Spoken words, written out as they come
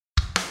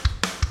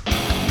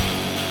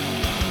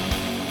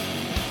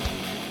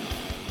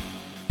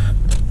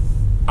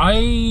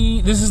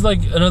this is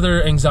like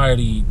another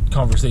anxiety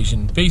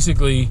conversation.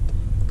 Basically,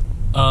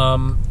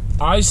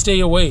 I stay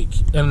awake,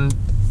 and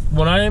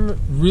when I am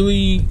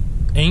really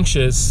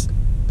anxious,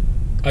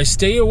 I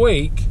stay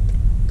awake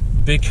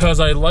because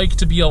I like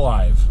to be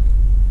alive,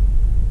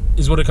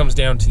 is what it comes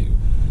down to.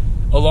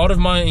 A lot of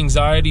my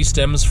anxiety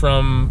stems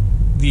from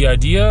the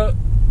idea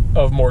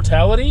of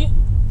mortality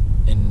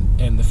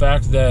and the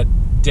fact that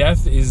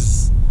death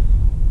is,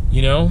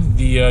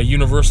 the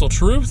universal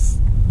truth,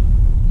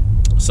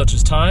 such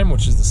as time,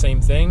 which is the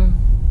same thing.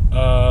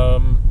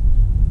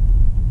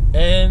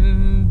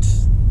 And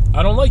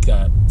I don't like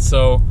that.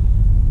 So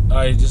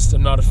I just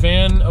am not a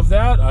fan of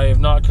that. I have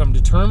not come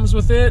to terms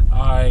with it.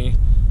 I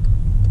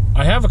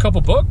have a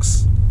couple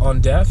books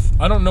on death.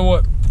 I don't know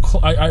what...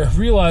 I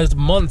realized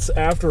months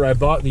after I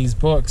bought these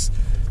books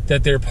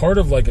that they're part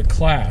of like a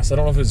class. I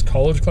don't know if it was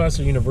college class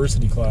or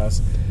university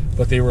class,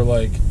 but they were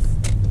like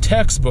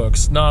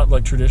textbooks, not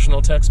like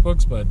traditional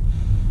textbooks, but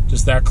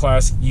just that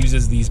class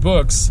uses these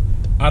books.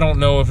 I don't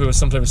know if it was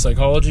some type of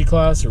psychology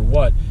class or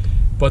what,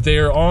 but they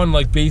are on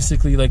like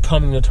basically like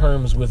coming to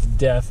terms with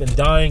death and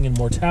dying and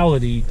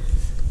mortality,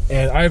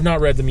 and I have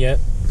not read them yet.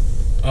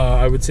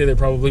 I would say they're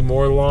probably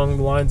more along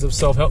the lines of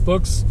self-help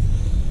books,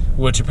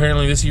 which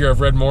apparently this year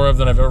I've read more of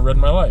than I've ever read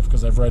in my life,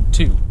 because I've read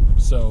 2.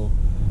 So,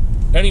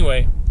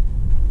 anyway,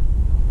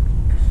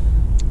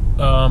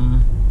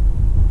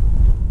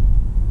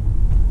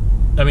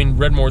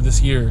 read more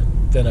this year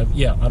than I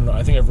don't know,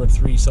 I think I've read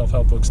 3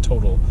 self-help books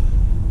total,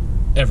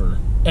 ever.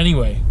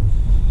 Anyway,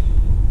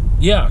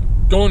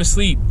 going to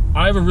sleep.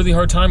 I have a really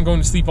hard time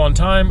going to sleep on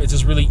time. It's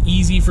just really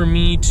easy for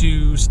me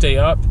to stay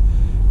up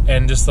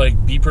and just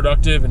like be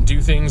productive and do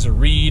things or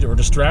read or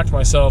distract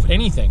myself,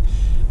 anything.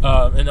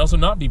 And also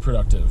not be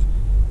productive.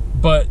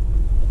 But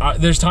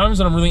there's times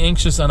when I'm really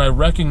anxious and I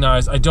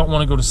recognize I don't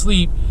want to go to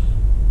sleep,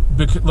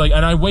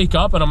 and I wake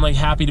up and I'm like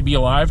happy to be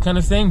alive kind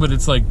of thing, but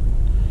it's like,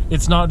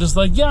 it's not just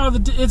like,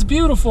 it's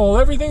beautiful,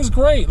 everything's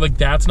great. Like,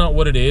 that's not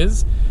what it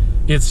is.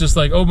 It's just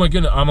like, oh my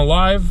goodness, I'm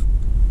alive,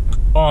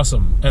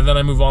 awesome. And then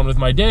I move on with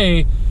my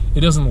day.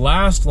 It doesn't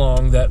last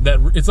long.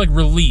 That it's like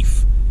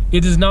relief.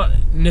 It is not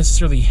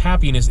necessarily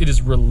happiness, it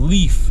is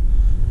relief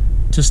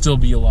to still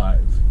be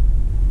alive.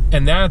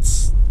 And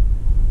that's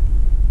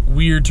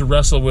weird to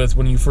wrestle with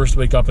when you first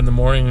wake up in the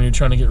morning and you're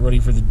trying to get ready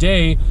for the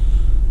day,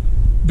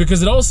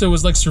 because it also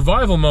is like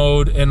survival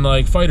mode and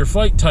like fight or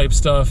flight type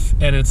stuff,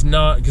 and it's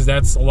not, because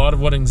that's a lot of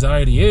what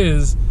anxiety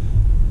is.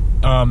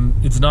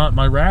 It's not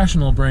my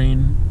rational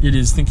brain. It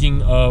is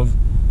thinking of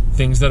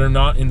things that are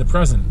not in the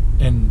present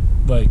and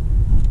like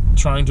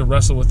trying to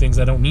wrestle with things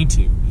I don't need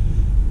to.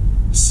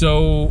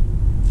 So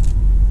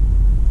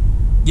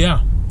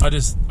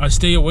I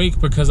stay awake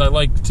because I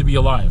like to be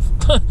alive.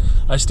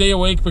 I stay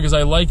awake because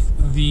I like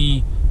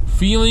the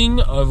feeling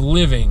of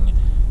living,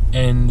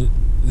 and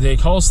they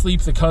call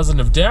sleep the cousin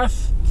of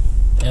death,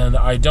 and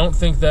I don't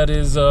think that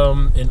is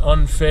an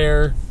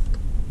unfair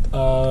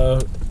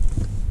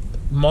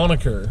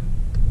moniker.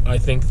 I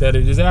think that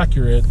it is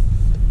accurate,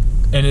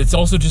 and it's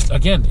also just,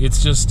 again,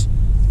 it's just,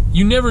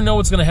 you never know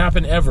what's going to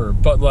happen ever,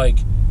 but like,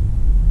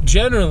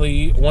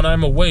 generally, when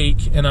I'm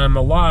awake and I'm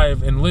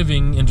alive and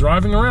living and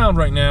driving around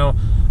right now,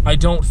 I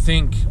don't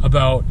think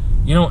about,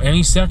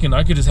 any second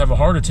I could just have a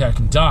heart attack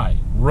and die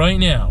right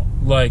now.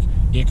 Like,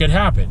 it could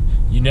happen.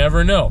 You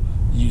never know.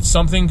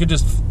 Something could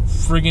just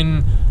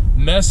friggin'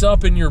 mess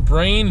up in your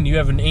brain and you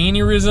have an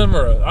aneurysm,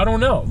 or I don't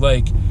know.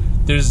 Like,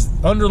 there's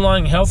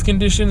underlying health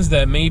conditions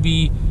that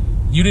maybe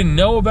you didn't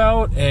know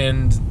about,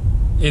 and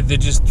they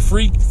just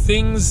freak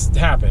things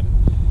happen.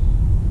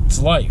 It's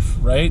life,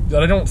 right?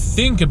 But I don't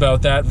think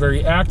about that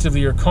very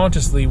actively or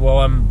consciously while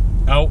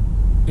I'm out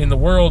in the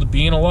world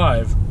being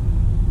alive.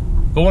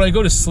 But when I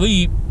go to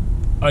sleep,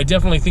 I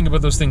definitely think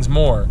about those things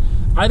more.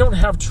 I don't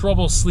have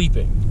trouble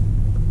sleeping.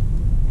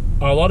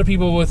 A lot of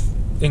people with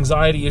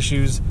anxiety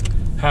issues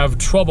have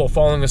trouble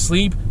falling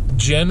asleep.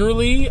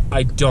 Generally,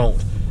 I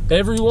don't.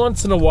 Every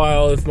once in a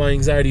while, if my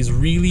anxiety is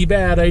really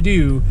bad, I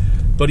do.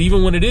 But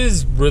even when it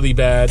is really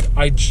bad,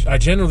 I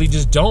generally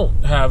just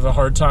don't have a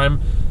hard time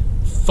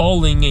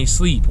falling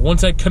asleep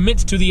once I commit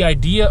to the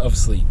idea of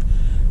sleep.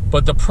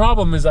 But the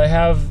problem is I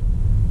have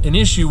an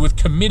issue with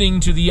committing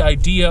to the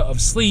idea of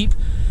sleep,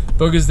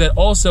 because that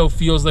also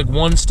feels like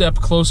one step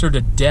closer to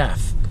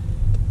death,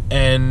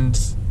 and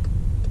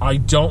I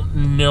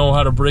don't know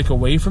how to break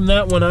away from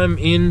that when I'm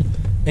in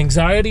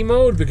anxiety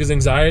mode, because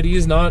anxiety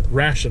is not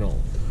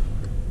rational.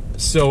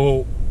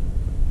 So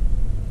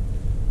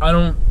I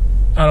don't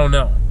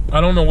know. I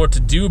don't know what to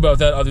do about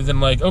that other than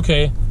like,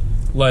 okay,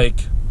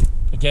 like,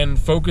 again,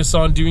 focus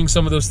on doing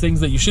some of those things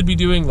that you should be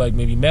doing, like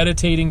maybe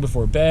meditating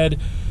before bed,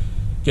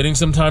 getting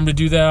some time to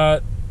do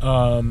that.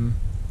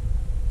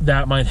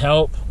 That might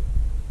help.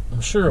 I'm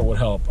sure it would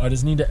help. I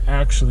just need to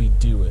actually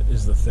do it,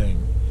 is the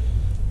thing.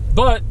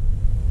 But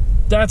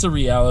that's a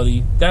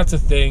reality. That's a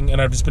thing.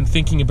 And I've just been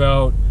thinking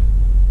about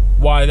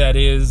why that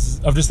is,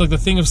 of just like the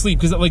thing of sleep.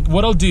 Because like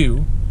what I'll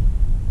do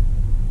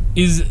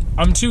is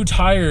I'm too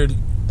tired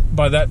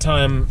by that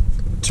time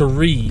to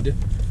read,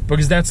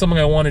 because that's something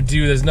I want to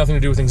do. There's nothing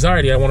to do with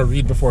anxiety. I want to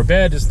read before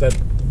bed, just that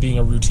being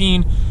a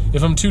routine.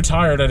 If I'm too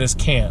tired, I just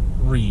can't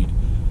read.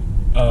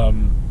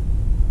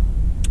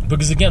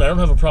 Because again, I don't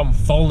have a problem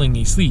falling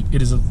asleep.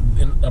 It is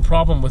a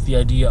problem with the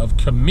idea of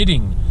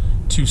committing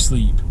to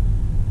sleep.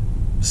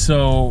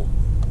 So,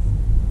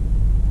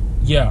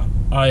 yeah,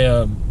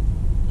 I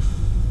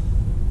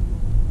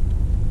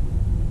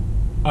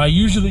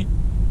usually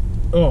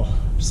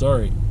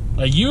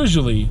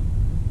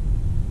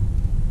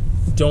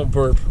don't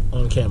burp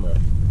on camera.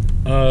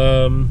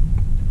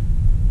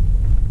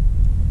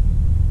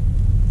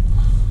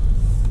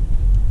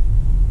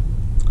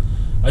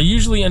 I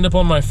usually end up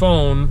on my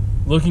phone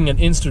looking at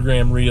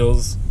Instagram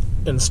reels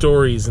and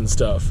stories and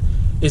stuff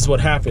is what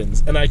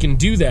happens. And I can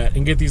do that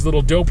and get these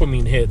little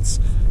dopamine hits,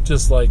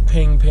 just like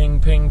ping, ping,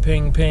 ping,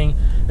 ping, ping,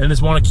 and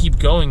just want to keep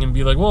going and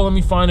be like, well, let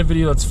me find a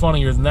video that's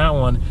funnier than that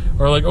one.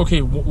 Or like,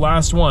 okay,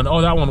 last one.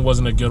 Oh, that one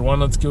wasn't a good one.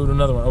 Let's go to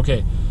another one.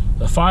 Okay,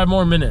 5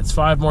 more minutes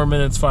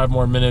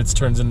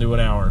turns into an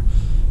hour.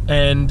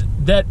 And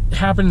that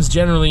happens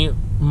generally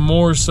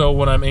more so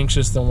when I'm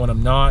anxious than when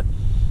I'm not.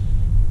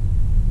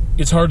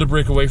 It's hard to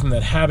break away from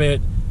that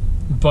habit,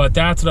 but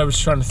that's what I was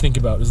trying to think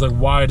about. Is like,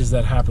 why does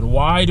that happen?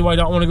 Why do I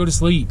not want to go to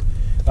sleep?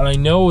 And I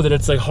know that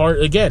it's like hard.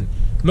 Again,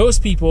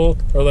 most people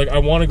are like, I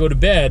want to go to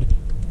bed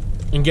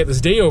and get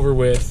this day over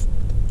with,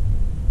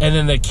 and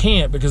then they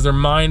can't because their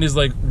mind is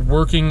like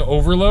working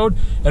overload.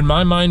 And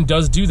my mind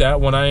does do that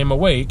when I am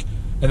awake,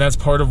 and that's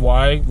part of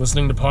why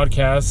listening to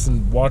podcasts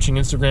and watching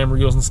Instagram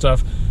reels and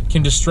stuff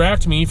can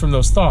distract me from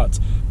those thoughts.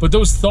 But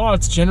those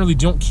thoughts generally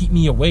don't keep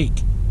me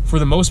awake. For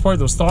the most part,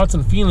 those thoughts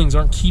and feelings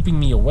aren't keeping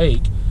me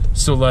awake.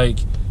 So like,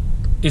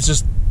 it's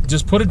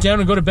just put it down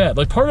and go to bed.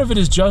 Like, part of it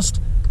is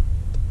just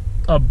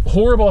a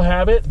horrible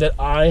habit that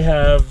I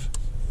have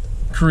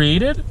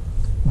created,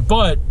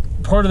 but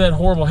part of that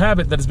horrible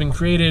habit that has been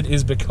created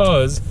is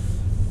because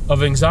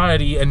of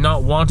anxiety and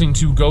not wanting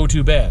to go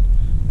to bed,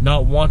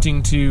 not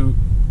wanting to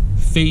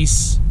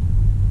face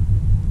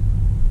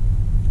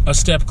a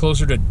step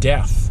closer to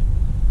death.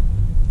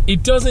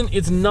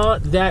 It's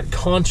not that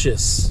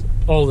conscious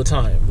all the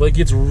time. Like,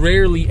 it's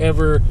rarely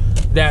ever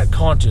that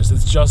conscious.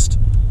 It's just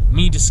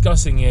me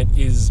discussing it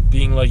is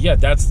being like, yeah,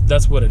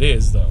 that's what it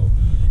is, though.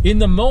 In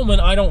the moment,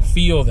 I don't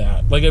feel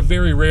that. Like,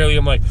 very rarely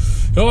I'm like,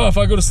 oh, if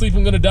I go to sleep,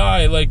 I'm going to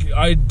die. Like,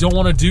 I don't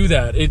want to do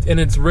that. And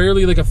it's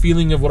rarely like a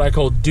feeling of what I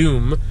call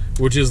doom,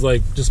 which is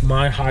like just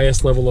my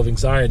highest level of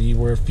anxiety,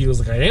 where it feels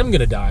like I am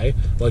going to die,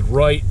 like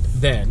right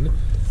then.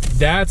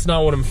 That's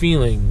not what I'm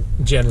feeling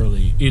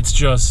generally. It's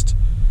just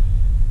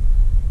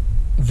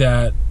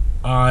that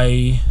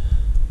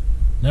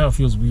now it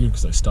feels weird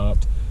because I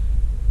stopped.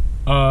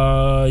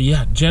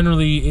 Yeah,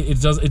 generally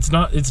it's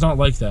not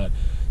like that.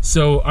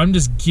 So I'm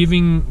just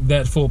giving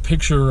that full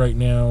picture right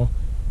now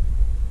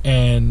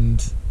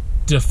and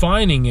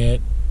defining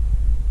it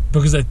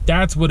because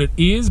that's what it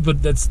is,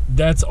 but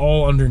that's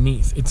all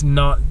underneath. It's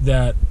not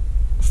that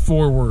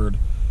forward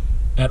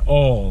at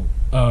all.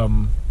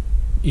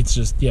 It's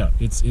just, yeah,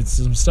 it's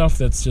some stuff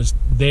that's just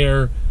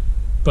there,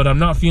 but I'm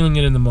not feeling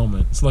it in the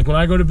moment. So like when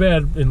I go to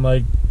bed in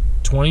like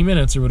 20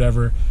 minutes or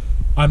whatever,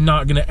 I'm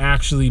not going to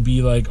actually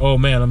be like, oh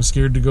man, I'm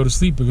scared to go to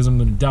sleep because I'm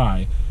going to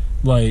die.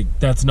 Like,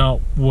 that's not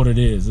what it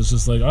is. It's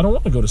just like, I don't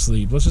want to go to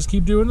sleep. Let's just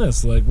keep doing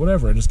this. Like,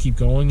 whatever. I just keep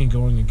going and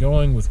going and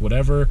going with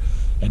whatever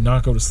and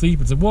not go to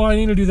sleep. It's like, well, I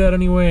need to do that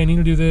anyway. I need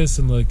to do this.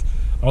 And like,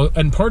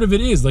 and part of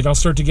it is like, I'll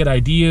start to get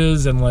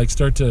ideas and like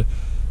start to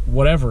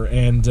whatever.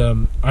 And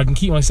I can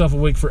keep myself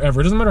awake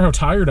forever. It doesn't matter how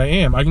tired I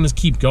am. I can just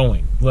keep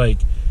going. Like,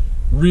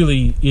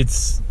 really,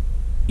 it's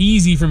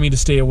easy for me to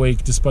stay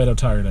awake despite how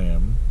tired I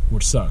am,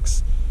 which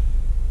sucks.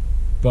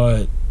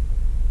 But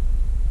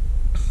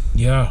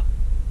yeah,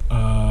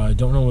 I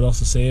don't know what else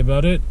to say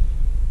about it.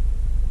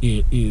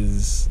 It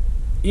is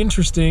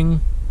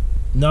interesting,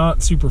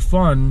 not super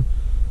fun,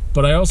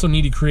 but I also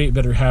need to create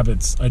better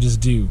habits. I just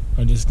do.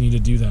 I just need to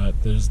do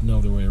that. There's no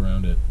other way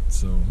around it.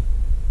 So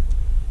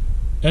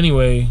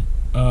anyway,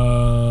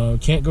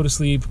 can't go to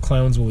sleep.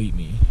 Clowns will eat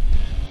me.